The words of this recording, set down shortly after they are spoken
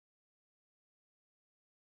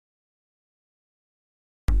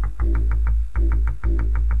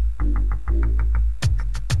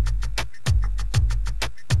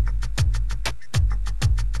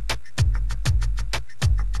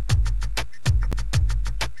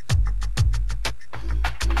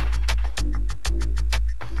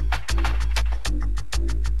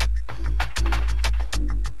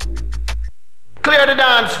Clear the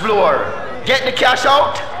dance floor. Get the cash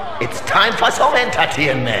out. It's time for some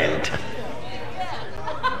entertainment.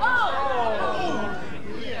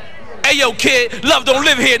 Hey yo kid, love don't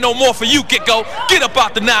live here no more for you, Gecko. Get up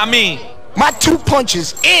out the N.O.R.E. My 2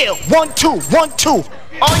 punches, ill. 1, 2, 1, 2.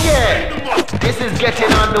 Oh yeah, this is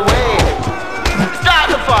getting underway. Start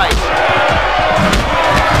the fight.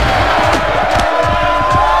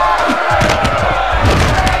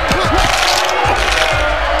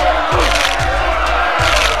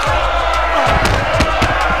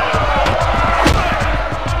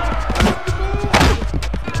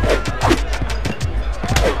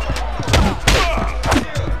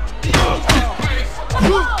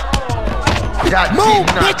 That move,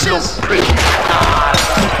 did not bitches! Look pretty.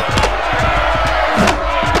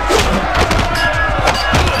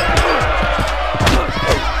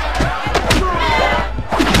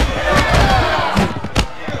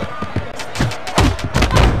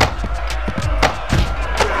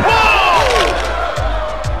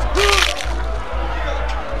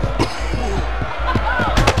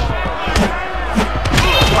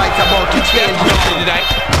 Fight's about to change Tonight.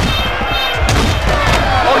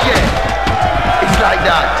 Oh yeah. Like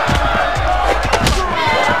that.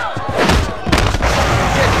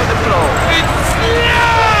 Get to the floor.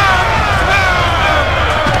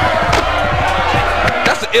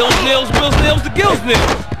 That's the ills, nils, bills, nils, the gills, nils.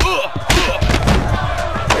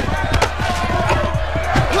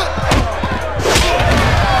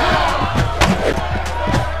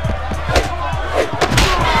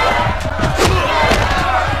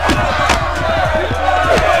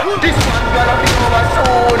 This one gonna be over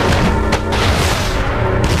soon.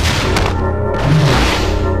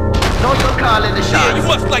 No, you're calling the shots. Yeah, you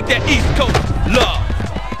must like that East Coast love.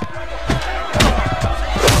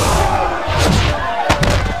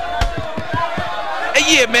 Hey,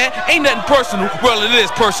 yeah, man, ain't nothing personal. Well, it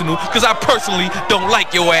is personal, because I personally don't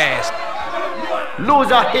like your ass.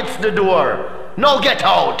 Loser hits the door. No, get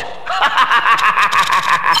out.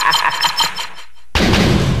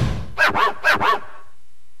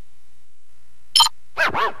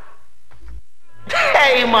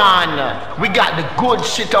 Hey man, we got the good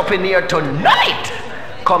shit up in here tonight.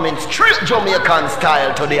 Coming straight Jamaican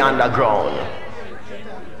style to the underground.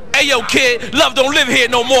 Hey yo kid, love don't live here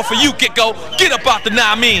no more for you, Gecko. Get up out the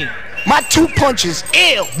N.O.R.E. My 2 punches,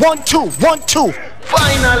 ill. 1, 2, 1, 2.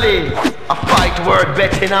 Finally, a fight worth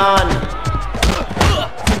betting on.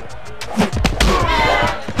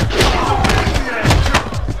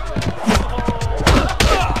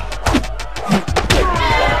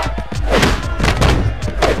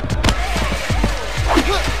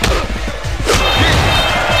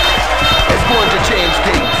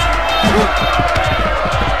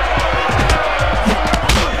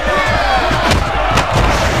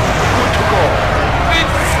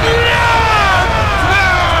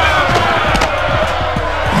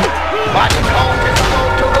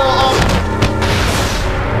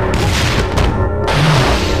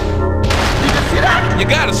 You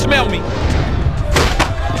gotta smell me. No,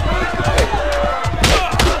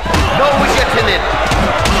 we're getting it.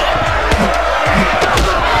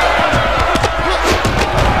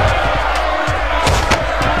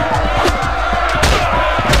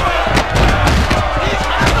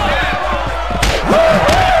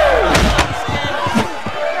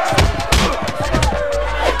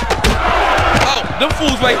 Oh, them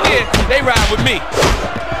fools right there, they ride with me.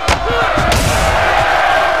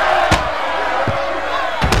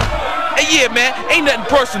 Yeah, man, ain't nothing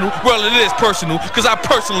personal. Well, it is personal, because I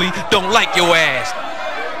personally don't like your ass.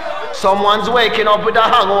 Someone's waking up with a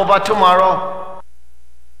hangover tomorrow.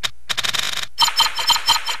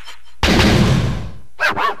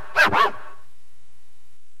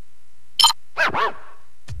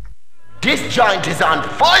 This joint is on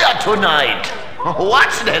fire tonight.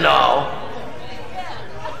 Watch them now.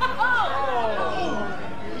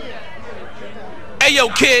 Hey yo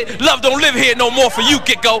kid, love don't live here no more for you,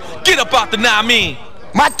 Gecko. Get up out the N.O.R.E.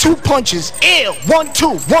 My 2 punches, ill. 1,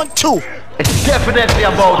 2, 1, 2. It's definitely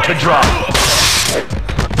about to drop.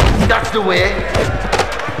 That's the way.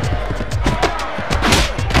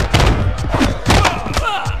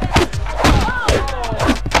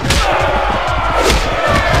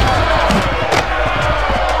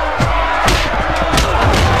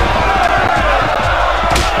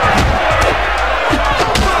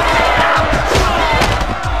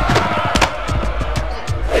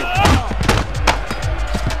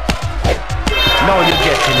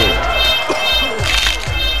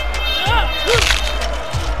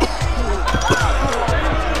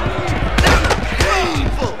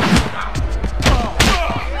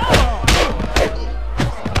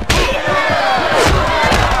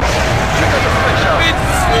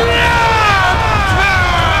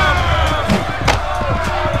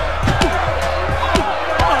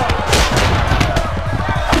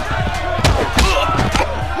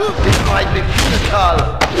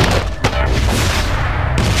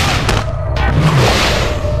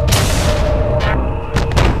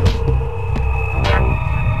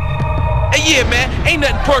 yeah, man, ain't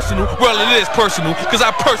nothing personal. Well, it is personal, cause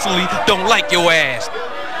I personally don't like your ass.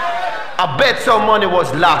 I bet some money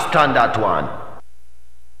was lost on that one.